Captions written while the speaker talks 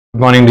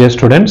Good morning, dear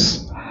students.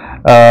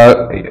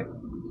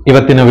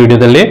 ಇವತ್ತಿನ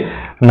ವಿಡಿಯೋದಲ್ಲಿ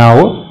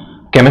ನಾವು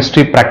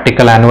chemistry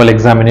practical annual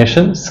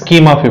examination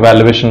scheme of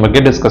evaluation ಬಗ್ಗೆ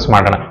ಡಿಸ್ಕಸ್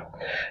ಮಾಡೋಣ.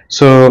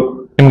 ಸೊ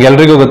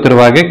ನಿಮ್ಗೆಲ್ರಿಗೂ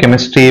ಗೊತ್ತಿರುವ ಹಾಗೆ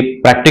ಕೆಮಿಸ್ಟ್ರಿ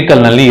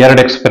ಪ್ರಾಕ್ಟಿಕಲ್ ನಲ್ಲಿ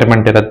ಎರಡು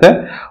ಎಕ್ಸ್ಪೆರಿಮೆಂಟ್ ಇರುತ್ತೆ.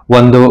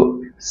 ಒಂದು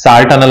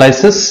ಸಾಲ್ಟ್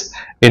ಅನಲೈಸಿಸ್,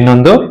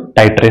 ಇನ್ನೊಂದು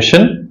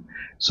ಟೈಟ್ರೇಷನ್.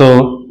 ಸೊ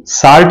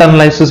ಸಾಲ್ಟ್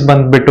ಅನಲೈಸಿಸ್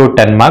ಬಂದ್ಬಿಟ್ಟು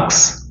 10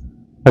 ಮಾರ್ಕ್ಸ್.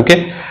 ಓಕೆ,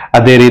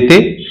 ಅದೇ ರೀತಿ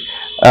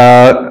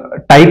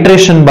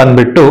ಟೈಟ್ರೇಷನ್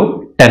ಬಂದ್ಬಿಟ್ಟು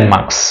 10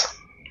 ಮಾರ್ಕ್ಸ್.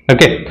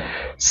 ಓಕೆ,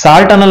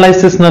 ಸಾಲ್ಟ್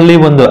ಅನಲೈಸಿಸ್ ನಲ್ಲಿ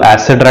ಒಂದು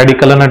ಆಸಿಡ್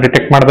ರಾಡಿಕಲ್ ಅನ್ನ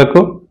ಡಿಟೆಕ್ಟ್ ಮಾಡಬೇಕು.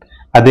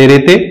 ಅದೇ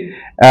ರೀತಿ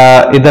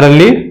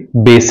ಇದರಲ್ಲಿ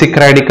ಬೇಸಿಕ್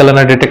ರಾಡಿಕಲ್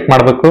ಅನ್ನ ಡಿಟೆಕ್ಟ್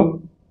ಮಾಡಬೇಕು.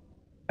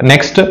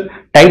 ನೆಕ್ಸ್ಟ್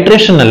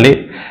ಟೈಟ್ರೇಷನ್ ನಲ್ಲಿ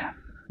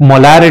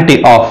molarity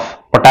of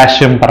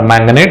potassium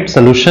permanganate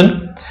solution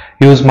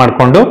use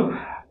ಮಾಡಿಕೊಂಡು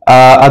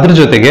ಅದ್ರ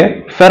ಜೊತೆಗೆ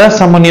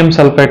ಫೆರಸ್ ಅಮೋನಿಯಂ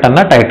ಸಲ್ಫೇಟ್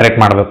ಅನ್ನ ಟೈಟ್ರೇಟ್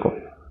ಮಾಡಬೇಕು.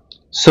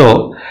 So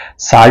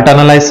salt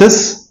analysis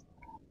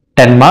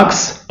 10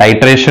 marks,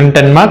 titration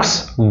 10 marks,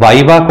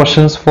 viva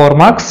questions 4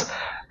 marks,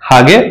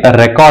 ಹಾಗೆ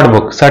ರೆಕಾರ್ಡ್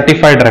ಬುಕ್,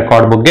 ಸರ್ಟಿಫೈಡ್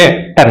ರೆಕಾರ್ಡ್ ಬುಕ್ಗೆ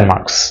 10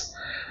 marks.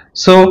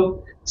 So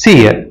C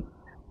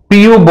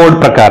PU board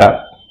ಪ್ರಕಾರ,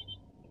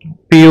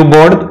 PU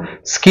board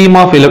scheme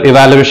of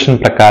evaluation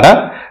ಪ್ರಕಾರ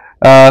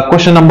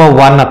question number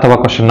 1 ಅಥವಾ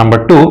question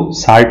number 2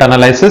 salt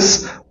analysis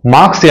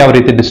marks ಯಾವ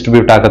ರೀತಿ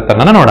distribute ಆಗುತ್ತೆ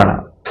ಅನ್ನೋದನ್ನ ನೋಡೋಣ.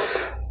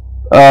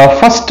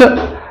 ಫಸ್ಟ್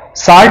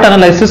ಸಾಲ್ಟ್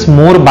ಅನಲೈಸಿಸ್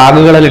 3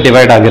 ಭಾಗಗಳಲ್ಲಿ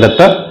ಡಿವೈಡ್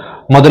ಆಗಿರುತ್ತೆ.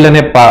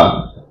 ಮೊದಲನೇ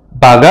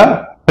ಭಾಗ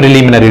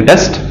ಪ್ರಿಲಿಮಿನರಿ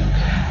ಟೆಸ್ಟ್.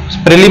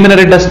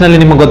 ಪ್ರಿಲಿಮಿನರಿ ಟೆಸ್ಟ್ ನಲ್ಲಿ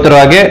ನಿಮಗೆ ಗೊತ್ತಿರೋ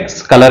ಹಾಗೆ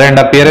ಕಲರ್ ಅಂಡ್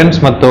ಅಪಿಯರೆನ್ಸ್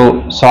ಮತ್ತು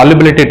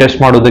ಸಾಲ್ಯುಬಿಲಿಟಿ ಟೆಸ್ಟ್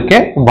ಮಾಡೋದಕ್ಕೆ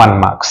 1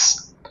 ಮಾರ್ಕ್ಸ್.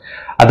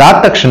 ಅದಾದ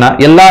ತಕ್ಷಣ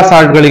ಎಲ್ಲಾ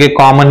ಸಾಲ್ಟ್ ಗಳಿಗೆ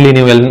ಕಾಮನ್ಲಿ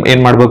ನೀವು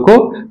ಏನ್ ಮಾಡಬೇಕು,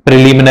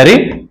 ಪ್ರಿಲಿಮಿನರಿ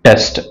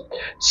ಟೆಸ್ಟ್.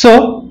 ಸೊ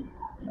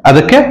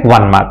ಅದಕ್ಕೆ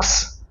 1 marks.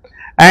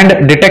 And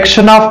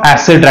detection of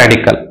acid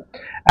radical,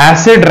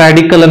 acid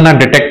radical ಅನ್ನ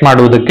ಡಿಟೆಕ್ಟ್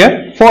ಮಾಡುವುದಕ್ಕೆ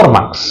 4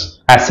 ಮಾರ್ಕ್ಸ್.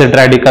 ಆಸಿಡ್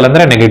ರಾಡಿಕಲ್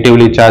ಅಂದ್ರೆ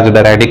negatively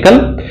charged radical.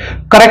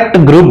 Correct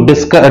group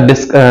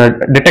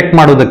detect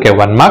ಮಾಡುವುದಕ್ಕೆ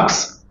 1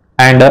 ಮಾರ್ಕ್ಸ್.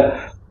 ಅಂಡ್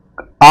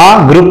ಆ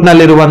ಗ್ರೂಪ್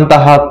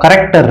ನಲ್ಲಿರುವಂತಹ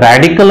ಕರೆಕ್ಟ್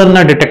ರಾಡಿಕಲ್ ಅನ್ನ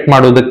ಡಿಟೆಕ್ಟ್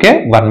ಮಾಡುವುದಕ್ಕೆ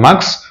 1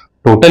 marks.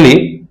 Totally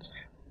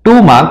 2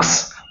 marks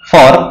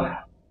for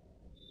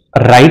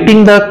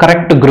writing the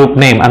correct group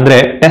name, ಅಂದ್ರೆ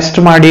test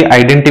ಮಾಡಿ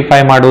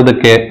identify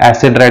ಮಾಡುವುದಕ್ಕೆ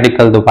ಆಸಿಡ್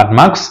ರಾಡಿಕಲ್ 1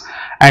 ಮಾರ್ಕ್ಸ್.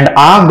 ಅಂಡ್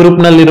ಆ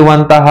ಗ್ರೂಪ್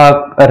ನಲ್ಲಿರುವಂತಹ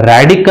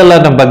ರಾಡಿಕಲ್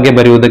ಅನ್ನ ಬಗ್ಗೆ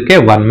ಬರೆಯುವುದಕ್ಕೆ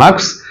 1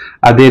 ಮಾರ್ಕ್ಸ್.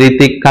 ಅದೇ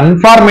ರೀತಿ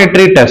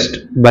ಕನ್ಫಾರ್ಮೇಟರಿ test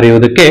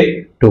ಬರೆಯುವುದಕ್ಕೆ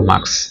 2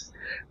 marks.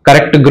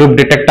 Correct group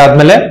detect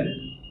ಆದ್ಮೇಲೆ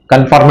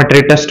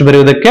ಕನ್ಫಾರ್ಮೇಟರಿ test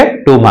ಬರೆಯುವುದಕ್ಕೆ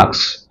 2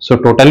 marks. So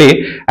totally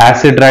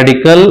acid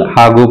radical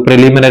ಹಾಗೂ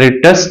preliminary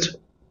test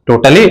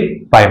totally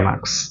 5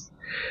 marks.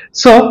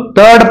 So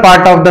third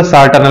part of the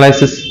salt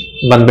analysis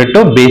ಬಂದ್ಬಿಟ್ಟು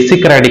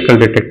ಬೇಸಿಕ್ ರಾಡಿಕಲ್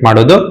ಡಿಟೆಕ್ಟ್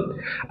ಮಾಡೋದು.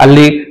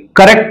 ಅಲ್ಲಿ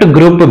correct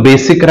group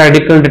basic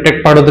radical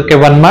detect ಮಾಡೋದಕ್ಕೆ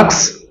 1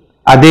 marks.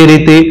 ಅದೇ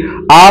ರೀತಿ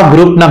ಆ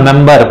group ನ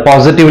member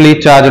positively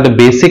charged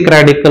basic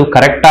radical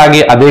correct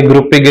ಆಗಿ ಅದೇ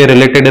ಗ್ರೂಪಿಗೆ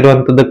ರಿಲೇಟೆಡ್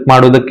ಇರುವಂತದಕ್ಕೆ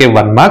ಮಾಡೋದಕ್ಕೆ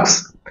 1 ಮಾರ್ಕ್ಸ್.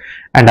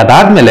 ಅಂಡ್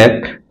ಅದಾದ್ಮೇಲೆ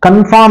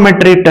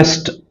ಕನ್ಫಾರ್ಮೇಟರಿ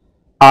ಟೆಸ್ಟ್,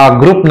 ಆ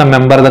ಗ್ರೂಪ್ ನ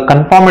ಮೆಂಬರ್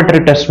ಕನ್ಫಾರ್ಮೇಟರಿ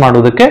ಟೆಸ್ಟ್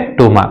ಮಾಡೋದಕ್ಕೆ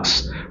 2 marks.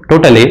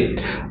 Totally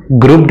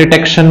group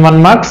detection 1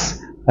 marks,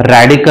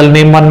 radical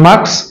name 1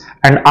 marks,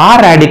 and ಆ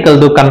ರಾಡಿಕಲ್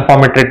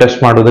ಕನ್ಫಾರ್ಮೇಟರಿ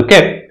ಟೆಸ್ಟ್ ಮಾಡೋದಕ್ಕೆ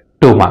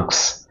 2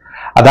 ಮಾರ್ಕ್ಸ್.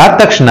 ಅದಾದ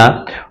ತಕ್ಷಣ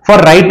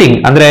ಫಾರ್ ರೈಟಿಂಗ್,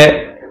 ಅಂದ್ರೆ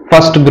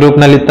ಫಸ್ಟ್ ಗ್ರೂಪ್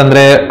ನಲ್ಲಿ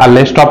ಇತ್ತಂದ್ರೆ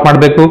ಅಲ್ಲೇ ಸ್ಟಾಪ್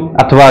ಮಾಡಬೇಕು,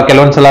 ಅಥವಾ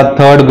ಕೆಲವೊಂದ್ಸಲ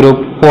third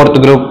group, fourth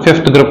group,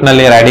 fifth group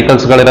ನಲ್ಲಿ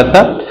ರಾಡಿಕಲ್ಸ್ ಗಳಿರತ್ತ.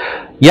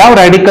 ಯಾವ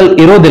ರಾಡಿಕಲ್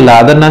ಇರೋದಿಲ್ಲ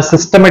ಅದನ್ನ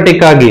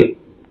ಸಿಸ್ಟಮೆಟಿಕ್ ಆಗಿ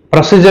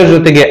ಪ್ರೊಸೀಜರ್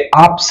ಜೊತೆಗೆ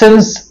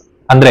ಆಬ್ಸೆನ್ಸ್,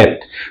 ಅಂದ್ರೆ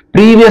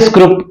ಪ್ರೀವಿಯಸ್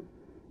ಗ್ರೂಪ್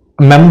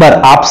ಮೆಂಬರ್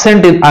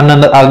ಆಬ್ಸೆಂಟ್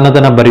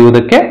ಅನ್ನೋದನ್ನ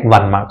ಬರೆಯುವುದಕ್ಕೆ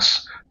 1 marks.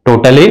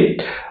 Totally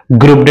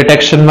group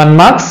detection 1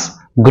 marks,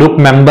 group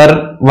member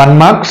 1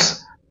 marks,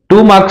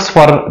 2 marks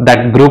for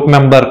that group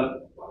member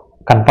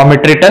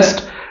confirmatory test.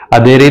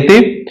 ಅದೇ ರೀತಿ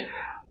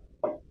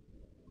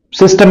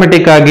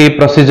ಸಿಸ್ಟಮೆಟಿಕ್ ಆಗಿ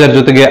ಪ್ರೊಸೀಜರ್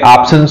ಜೊತೆಗೆ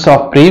absence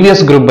of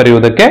previous group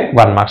ಬರೆಯುವುದಕ್ಕೆ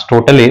 1 marks.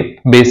 Totally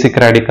basic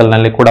radical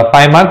ನಲ್ಲಿ ಕೂಡ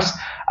 5 marks,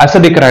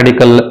 acidic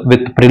radical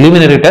with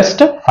preliminary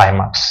test 5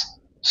 marks.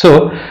 So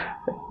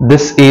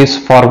this is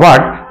for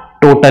what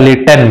totally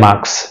 10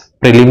 marks.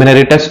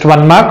 Preliminary test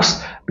 1 marks,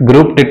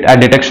 group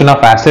detection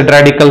of acid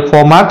radical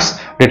 4 marks,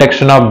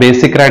 detection of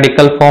basic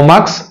radical 4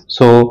 marks.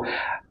 So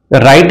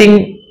writing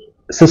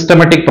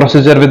systematic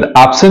procedure with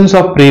absence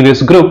of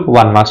previous group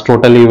 1 marks.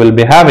 Totally you will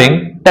be having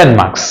 10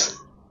 marks.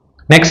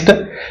 Next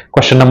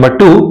question number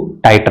 2,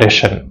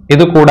 titration.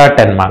 ಇದು ಕೂಡ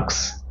 10 marks.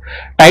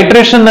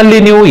 Titration ನಲ್ಲಿ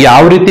ನೀವು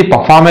ಯಾವ ರೀತಿ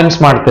performance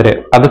ಮಾಡ್ತೀರಿ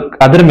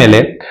ಅದ್ರ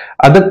ಮೇಲೆ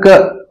ಅದಕ್ಕೆ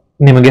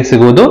ನಿಮಗೆ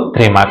ಸಿಗುವುದು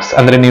 3 ಮಾರ್ಕ್ಸ್.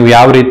 ಅಂದ್ರೆ ನೀವು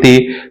ಯಾವ ರೀತಿ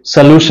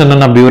ಸೊಲ್ಯೂಷನ್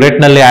ಅನ್ನ ಬ್ಯೂರೇಟ್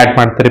ನಲ್ಲಿ ಆಡ್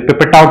ಮಾಡ್ತೀರಿ,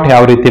 ಪಿಪೆಟ್ ಔಟ್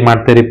ಯಾವ ರೀತಿ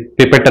ಮಾಡ್ತೀರಿ,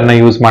 ಪಿಪೆಟ್ ಅನ್ನ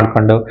ಯೂಸ್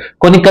ಮಾಡ್ಕೊಂಡು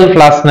ಕೊನಿಕಲ್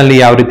ಫ್ಲಾಸ್ಕ್ ನಲ್ಲಿ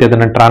ಯಾವ ರೀತಿ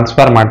ಅದನ್ನ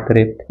ಟ್ರಾನ್ಸ್ಫರ್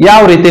ಮಾಡ್ತೀರಿ,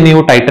 ಯಾವ ರೀತಿ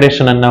ನೀವು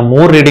ಟೈಟ್ರೇಷನ್ ಅನ್ನ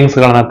 3 ರೀಡಿಂಗ್ಸ್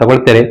ಗಳನ್ನ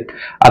ತಗೊಳ್ತೀರಿ,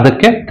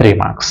 ಅದಕ್ಕೆ 3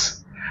 ಮಾರ್ಕ್ಸ್.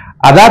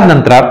 ಅದಾದ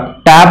ನಂತರ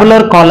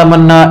ಟ್ಯಾಬ್ಯುಲರ್ ಕಾಲಮ್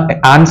ಅನ್ನ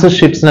ಆನ್ಸರ್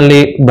ಶೀಟ್ಸ್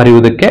ನಲ್ಲಿ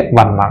ಬರೆಯುವುದಕ್ಕೆ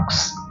 1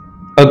 ಮಾರ್ಕ್ಸ್.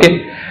 ಓಕೆ,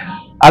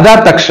 ಅದಾದ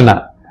ತಕ್ಷಣ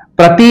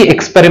ಪ್ರತಿ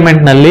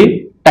ಎಕ್ಸ್ಪೆರಿಮೆಂಟ್ ನಲ್ಲಿ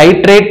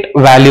titrate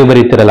value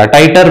ಬರೀತಿರಲ್ಲ,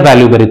 tighter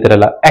value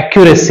ಬರೀತಿರಲ್ಲ,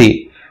 accuracy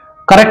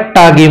correct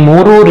ಆಗಿ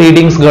 3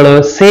 ರೀಡಿಂಗ್ಸ್ ಗಳು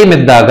ಸೇಮ್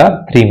ಇದ್ದಾಗ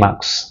 3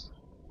 ಮಾರ್ಕ್ಸ್,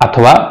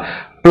 ಅಥವಾ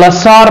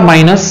plus R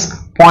minus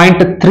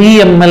 0.3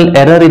 ml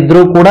error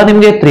ಇದ್ರೂ ಕೂಡ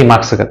ನಿಮ್ಗೆ 3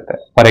 ಮಾರ್ಕ್ಸ್ ಸಿಗುತ್ತೆ.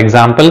 ಫಾರ್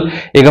ಎಕ್ಸಾಂಪಲ್,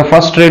 ಈಗ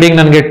ಫಸ್ಟ್ ರೀಡಿಂಗ್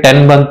ನನಗೆ 10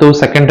 ಬಂತು,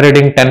 ಸೆಕೆಂಡ್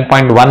ರೀಡಿಂಗ್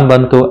 10.1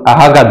 ಬಂತು,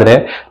 ಹಾಗಾದ್ರೆ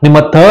ನಿಮ್ಮ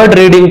ಥರ್ಡ್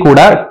ರೀಡಿಂಗ್ ಕೂಡ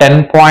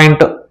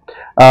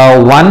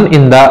 10.1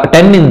 ಇಂದ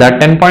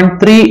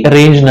 10.3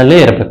 ರೇಂಜ್ ನಲ್ಲೇ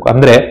ಇರಬೇಕು.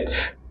 ಅಂದ್ರೆ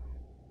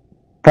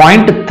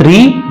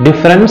 0.3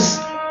 ಡಿಫರೆನ್ಸ್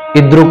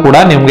ಇದ್ರೂ ಕೂಡ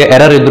ನಿಮ್ಗೆ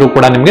ಎರರ್ ಇದ್ರೂ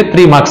ಕೂಡ ನಿಮ್ಗೆ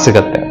 3 ಮಾರ್ಕ್ಸ್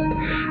ಸಿಗುತ್ತೆ.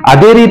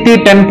 ಅದೇ ರೀತಿ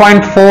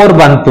 10.4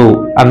 ಬಂತು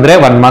ಅಂದ್ರೆ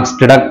 1 ಮಾರ್ಕ್ಸ್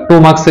ಡಿಡಕ್ಟ್ 2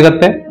 ಮಾರ್ಕ್ಸ್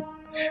ಸಿಗುತ್ತೆ.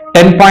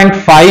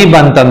 10.5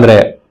 ಬಂತಂದ್ರೆ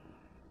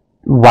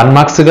 1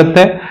 ಮಾರ್ಕ್ಸ್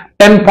ಸಿಗುತ್ತೆ.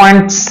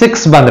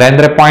 10.6 ಬಂದ್ರೆ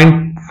ಅಂದ್ರೆ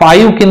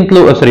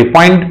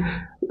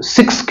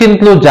 0.6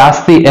 ಗಿಂತಲೂ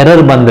ಜಾಸ್ತಿ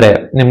ಎರರ್ ಬಂದ್ರೆ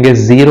ನಿಮ್ಗೆ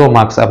 0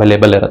 ಮಾರ್ಕ್ಸ್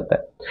ಅವೈಲೇಬಲ್ ಇರುತ್ತೆ.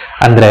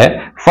 ಅಂದ್ರೆ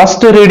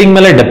ಫಸ್ಟ್ ರೀಡಿಂಗ್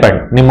ಮೇಲೆ ಡಿಪೆಂಡ್.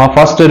 ನಿಮ್ಮ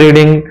ಫಸ್ಟ್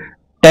ರೀಡಿಂಗ್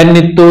 10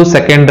 ಇತ್ತು,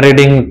 ಸೆಕೆಂಡ್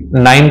ರೀಡಿಂಗ್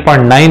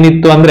 9.9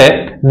 ಇತ್ತು ಅಂದ್ರೆ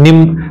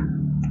ನಿಮ್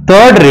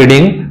ಥರ್ಡ್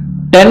ರೀಡಿಂಗ್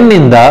 10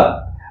 ಇಂದ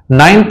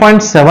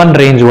 9.7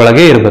 ರೇಂಜ್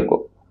ಒಳಗೆ ಇರಬೇಕು.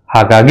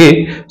 ಹಾಗಾಗಿ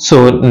so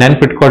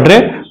ನೆನ್ಪಿಟ್ಕೊಡ್ರೆ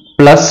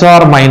plus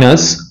R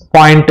minus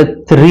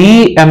 0.3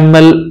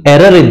 ml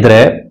error ಇದ್ರೆ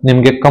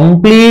ನಿಮ್ಗೆ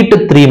ಕಂಪ್ಲೀಟ್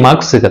 3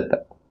 ಮಾರ್ಕ್ಸ್ ಸಿಗುತ್ತೆ.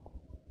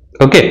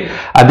 ಓಕೆ,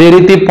 ಅದೇ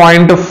ರೀತಿ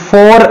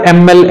 0.4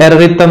 ml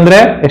ಎರರ್ ಇತ್ತಂದ್ರೆ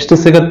ಎಷ್ಟು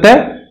ಸಿಗುತ್ತೆ?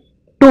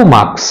 2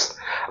 ಮಾರ್ಕ್ಸ್.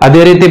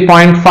 ಅದೇ ರೀತಿ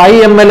 0.5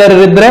 ml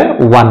ಎರರ್ ಇದ್ರೆ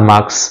 1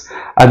 ಮಾರ್ಕ್ಸ್.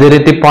 ಅದೇ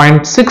ರೀತಿ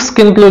 0.6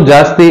 ಗಿಂತಲೂ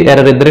ಜಾಸ್ತಿ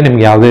ಎರರ್ ಇದ್ರೆ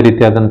ನಿಮ್ಗೆ ಯಾವುದೇ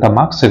ರೀತಿಯಾದಂತಹ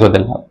ಮಾರ್ಕ್ಸ್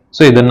ಸಿಗೋದಿಲ್ಲ.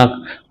 ಸೊ ಇದನ್ನ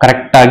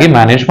ಕರೆಕ್ಟ್ ಆಗಿ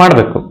ಮ್ಯಾನೇಜ್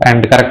ಮಾಡಬೇಕು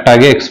ಅಂಡ್ ಕರೆಕ್ಟ್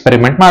ಆಗಿ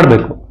ಎಕ್ಸ್ಪೆರಿಮೆಂಟ್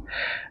ಮಾಡಬೇಕು.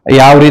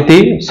 ಯಾವ ರೀತಿ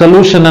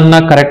ಸೊಲ್ಯೂಷನ್ ಅನ್ನ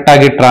ಕರೆಕ್ಟ್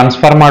ಆಗಿ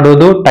ಟ್ರಾನ್ಸ್ಫರ್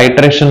ಮಾಡುವುದು,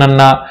 ಟೈಟ್ರೇಷನ್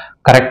ಅನ್ನ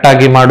ಕರೆಕ್ಟ್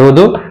ಆಗಿ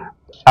ಮಾಡುವುದು,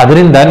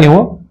 ಅದರಿಂದ ನೀವು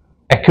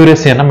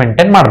ಅಕ್ಯುರೇಸಿಯನ್ನ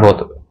ಮೇಂಟೈನ್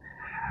ಮಾಡಬಹುದು.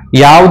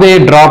 ಯಾವುದೇ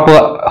ಡ್ರಾಪ್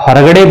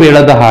ಹೊರಗಡೆ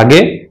ಬೀಳದ ಹಾಗೆ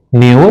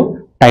ನೀವು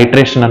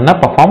ಟೈಟ್ರೇಷನ್ ಅನ್ನ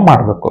ಪರ್ಫಾರ್ಮ್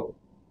ಮಾಡಬೇಕು.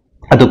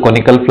 ಅದು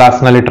ಕೊನಿಕಲ್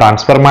ಫ್ಲಾಸ್ಕ್ ನಲ್ಲಿ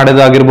ಟ್ರಾನ್ಸ್ಫರ್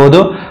ಮಾಡೋದಾಗಿರ್ಬೋದು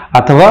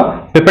ಅಥವಾ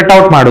ಪಿಪೆಟ್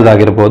ಔಟ್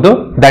ಮಾಡೋದಾಗಿರ್ಬೋದು.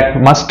 That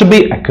must be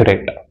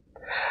accurate.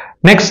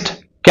 Next,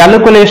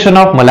 calculation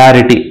of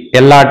molarity.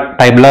 ಎಲ್ಲ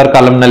ಟೈಬ್ಯುಲರ್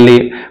ಕಾಲಮ್ ನಲ್ಲಿ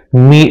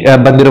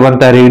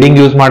ಬಂದಿರುವಂತಹ ರೀಡಿಂಗ್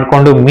ಯೂಸ್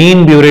ಮಾಡಿಕೊಂಡು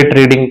ಮೀನ್ burette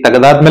reading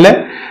ತೆಗೆದಾದ್ಮೇಲೆ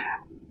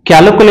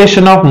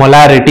calculation of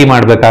molarity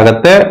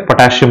ಮಾಡಬೇಕಾಗತ್ತೆ.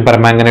 Potassium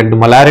permanganate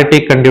molarity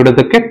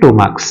ಕಂಡುಹಿಡಿಯೋದಕ್ಕೆ 2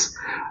 marks.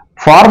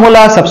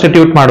 Formula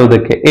substitute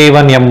ಮಾಡುವುದಕ್ಕೆ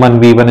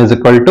A1M1V1 is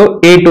equal to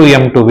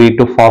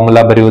A2M2V2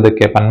 formula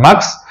ಬರೆಯುವುದಕ್ಕೆ 1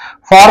 marks.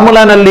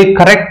 ಫಾರ್ಮುಲಾನಲ್ಲಿ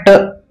correct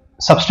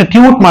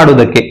substitute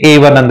ಮಾಡುವುದಕ್ಕೆ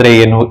A1 ಅಂದ್ರೆ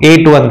ಏನು,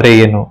 A2 ಅಂದ್ರೆ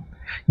ಏನು,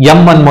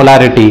 M1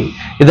 ಮೊಲಾರಿಟಿ,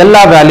 ಇದೆಲ್ಲ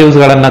ವ್ಯಾಲ್ಯೂಸ್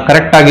ಗಳನ್ನ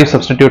ಕರೆಕ್ಟ್ ಆಗಿ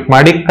ಸಬ್ಸ್ಟಿಟ್ಯೂಟ್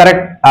ಮಾಡಿ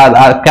ಕರೆಕ್ಟ್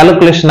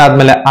ಕ್ಯಾಲ್ಕುಲೇಷನ್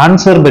ಆದ್ಮೇಲೆ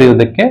ಆನ್ಸರ್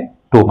ಬರೆಯುವುದಕ್ಕೆ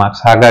 2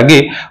 ಮಾರ್ಕ್ಸ್. ಹಾಗಾಗಿ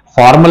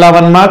formula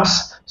 1 marks,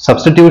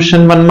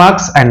 substitution 1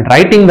 marks, and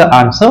writing the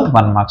answer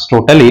 1 marks.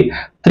 Totally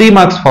 3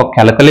 marks for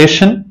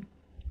calculation.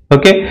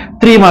 Okay,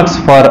 3 marks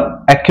for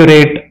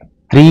accurate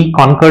 3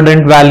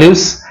 concordant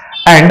values,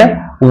 and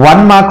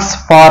 1 marks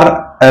for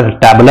a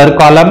tabular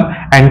column,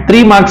 and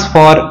 3 marks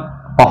for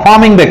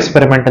performing the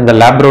experiment in the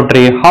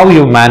laboratory, how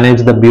you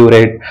manage the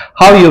burette,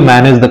 how you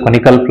manage the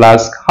conical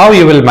flask, how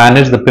you will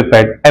manage the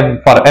pipette.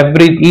 For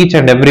each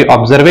and every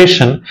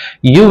observation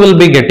you will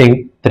be getting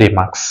 3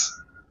 marks.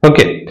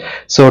 Okay,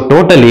 so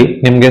totally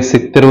nimge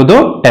siktirudu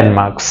 10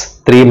 marks.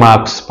 3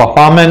 marks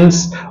performance,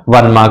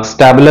 1 marks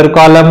tabular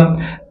column,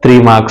 3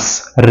 marks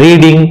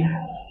reading,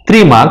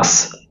 3 marks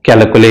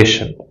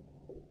calculation.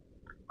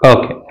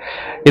 Okay,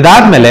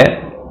 idadmele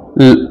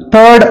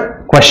third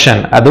question,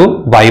 adu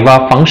viva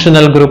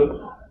functional group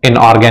in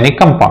organic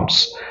compounds.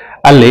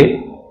 Alli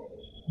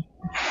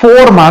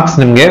 4 marks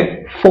nimge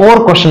 4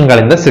 question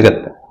galinda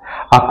sigutte.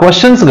 ಆ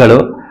questions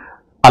galu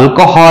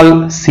alcohol,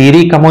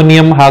 ಸೀರಿಕ್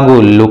ammonium ಹಾಗೂ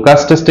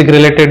Lucas test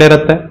related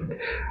ಇರುತ್ತೆ.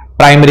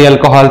 Primary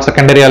alcohol,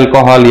 secondary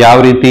alcohol ಯಾವ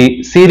ರೀತಿ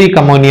ಸೀರಿಕ್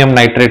ammonium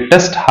nitrate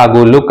test ಹಾಗೂ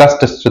Lucas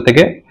test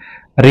ಜೊತೆಗೆ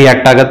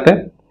react ಆಗುತ್ತೆ.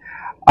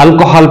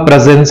 Alcohol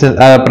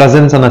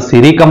presence ಅನ್ನ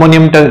ಸೀರಿಕ್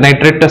ammonium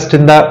nitrate test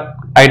ಇಂದ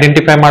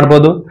ಐಡೆಂಟಿಫೈ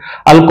ಮಾಡಬಹುದು.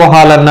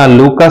 ಆಲ್ಕೋಹಾಲ್ ಅನ್ನ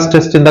ಲೂಕಾಸ್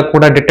ಟೆಸ್ಟ್ ಇಂದ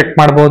ಕೂಡ ಡಿಟೆಕ್ಟ್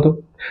ಮಾಡಬಹುದು.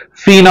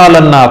 ಫಿನಾಲ್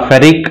ಅನ್ನ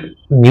ಫೆರಿಕ್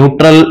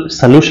ನ್ಯೂಟ್ರಲ್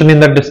ಸೊಲ್ಯೂಷನ್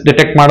ಇಂದ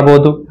ಡಿಟೆಕ್ಟ್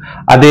ಮಾಡಬಹುದು.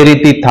 ಅದೇ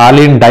ರೀತಿ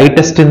ಥಾಲಿನ್ ಡೈ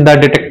ಟೆಸ್ಟ್ ಇಂದ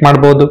ಡಿಟೆಕ್ಟ್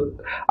ಮಾಡಬಹುದು.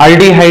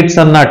 ಆಲ್ಡಿಹೈಡ್ಸ್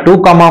ಅನ್ನ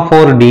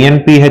 2,4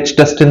 DNPH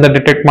ಟೆಸ್ಟ್ ಇಂದ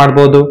ಡಿಟೆಕ್ಟ್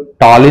ಮಾಡಬಹುದು.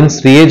 ಟಾಲಿನ್ಸ್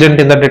ರಿಯೇಜೆಂಟ್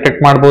ಇಂದ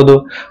ಡಿಟೆಕ್ಟ್ ಮಾಡಬಹುದು.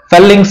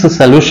 ಫೆಲ್ಲಿಂಗ್ಸ್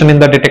ಸೊಲ್ಯೂಷನ್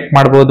ಇಂದ ಡಿಟೆಕ್ಟ್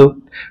ಮಾಡಬಹುದು.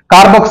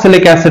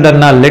 ಕಾರ್ಬಾಕ್ಸಿಲಿಕ್ ಆಸಿಡ್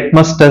ಅನ್ನ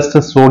litmus test,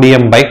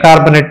 sodium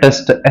bicarbonate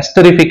test,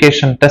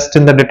 esterification test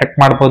ಇಂದ ಡಿಟೆಕ್ಟ್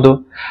ಮಾಡಬಹುದು.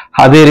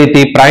 ಅದೇ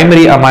ರೀತಿ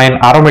ಪ್ರೈಮರಿ ಅಮೈನ್,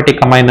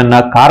 ಆರೋಮೆಟಿಕ್ ಅಮೈನ್ ಅನ್ನ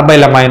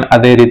ಕಾರ್ಬೈಲ್ ಅಮೈನ್,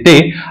 ಅದೇ ರೀತಿ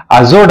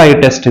ಅಜೋಡೈ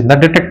ಟೆಸ್ಟ್ ಇಂದ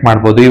ಡಿಟೆಕ್ಟ್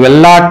ಮಾಡಬಹುದು.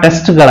 ಇವೆಲ್ಲಾ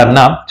ಟೆಸ್ಟ್ ಗಳನ್ನ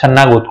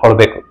ಚೆನ್ನಾಗಿ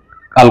ಓದ್ಕೊಳ್ಬೇಕು.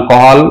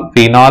 Alcohol,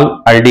 phenol,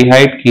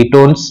 aldehyde,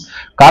 ketones,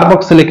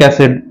 carboxylic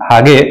acid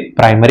ಹಾಗೆ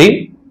ಪ್ರೈಮರಿ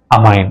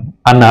ಅಮೈನ್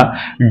ಅನ್ನ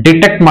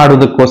ಡಿಟೆಕ್ಟ್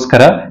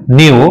ಮಾಡೋದಕ್ಕೋಸ್ಕರ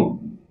ನೀವು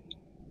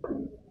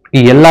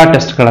ಈ ಎಲ್ಲಾ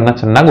ಟೆಸ್ಟ್ ಗಳನ್ನ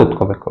ಚೆನ್ನಾಗಿ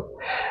ಓದ್ಕೋಬೇಕು.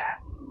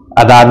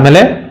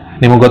 ಅದಾದ್ಮೇಲೆ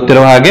ನಿಮಗೆ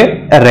ಗೊತ್ತಿರೋ ಹಾಗೆ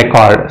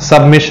record,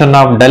 submission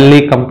of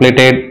Delhi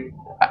completed,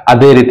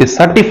 ಅದೇ ರೀತಿ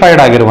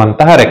ಸರ್ಟಿಫೈಡ್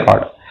ಆಗಿರುವಂತಹ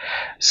ರೆಕಾರ್ಡ್.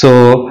 ಸೊ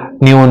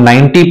ನೀವು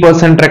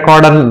 90%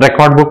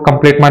 ರೆಕಾರ್ಡ್ ಬುಕ್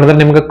ಕಂಪ್ಲೀಟ್ ಮಾಡಿದ್ರೆ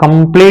ನಿಮ್ಗೆ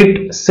ಕಂಪ್ಲೀಟ್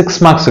 6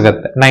 ಮಾರ್ಕ್ಸ್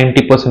ಸಿಗುತ್ತೆ.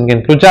 90%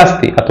 ಗಿಂತಲೂ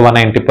ಜಾಸ್ತಿ ಅಥವಾ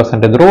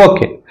 90% ಇದ್ರೂ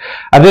ಓಕೆ.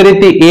 ಅದೇ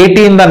ರೀತಿ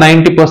 80 ಇಂದ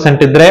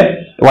 90% ಇದ್ರೆ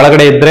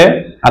ಒಳಗಡೆ ಇದ್ರೆ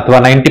ಅಥವಾ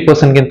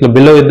 90% ಗಿಂತಲೂ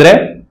ಬಿಲೋ ಇದ್ರೆ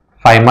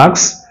 5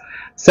 ಮಾರ್ಕ್ಸ್.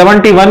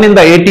 71 ಇಂದ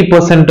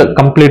 80%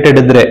 ಕಂಪ್ಲೀಟೆಡ್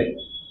ಇದ್ರೆ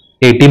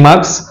 80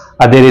 ಮಾರ್ಕ್ಸ್.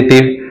 ಅದೇ ರೀತಿ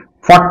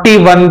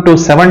 41 to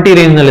 70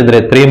 ರೇಂಜ್ ನಲ್ಲಿ ಇದ್ರೆ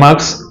 3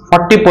 ಮಾರ್ಕ್ಸ್,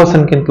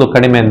 40% ಗಿಂತಲೂ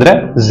ಕಡಿಮೆ ಇದ್ರೆ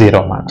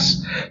 0 ಮಾರ್ಕ್ಸ್.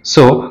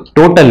 ಸೊ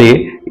ಟೋಟಲಿ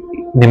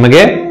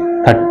ನಿಮಗೆ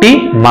 30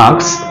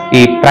 ಮಾರ್ಕ್ಸ್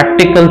ಈ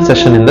ಪ್ರಾಕ್ಟಿಕಲ್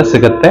ಸೆಷನ್ ಇಂದ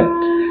ಸಿಗುತ್ತೆ.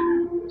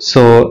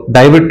 ಸೊ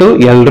ದಯವಿಟ್ಟು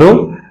ಎಲ್ಲರೂ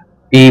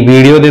ಈ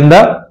ವಿಡಿಯೋದಿಂದ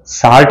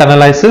ಸಾಲ್ಟ್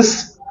ಅನಲೈಸಿಸ್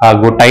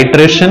ಹಾಗೂ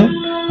ಟೈಟ್ರೇಷನ್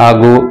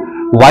ಹಾಗೂ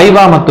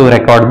ವೈವಾ ಮತ್ತು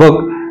ರೆಕಾರ್ಡ್ ಬುಕ್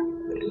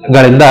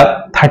ಗಳಿಂದ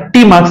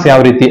 30 ಮಾರ್ಕ್ಸ್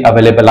ಯಾವ ರೀತಿ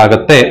ಅವೈಲೇಬಲ್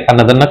ಆಗುತ್ತೆ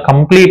ಅನ್ನೋದನ್ನ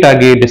ಕಂಪ್ಲೀಟ್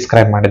ಆಗಿ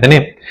ಡಿಸ್ಕ್ರೈಬ್ ಮಾಡಿದ್ದೀನಿ.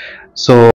 ಸೊ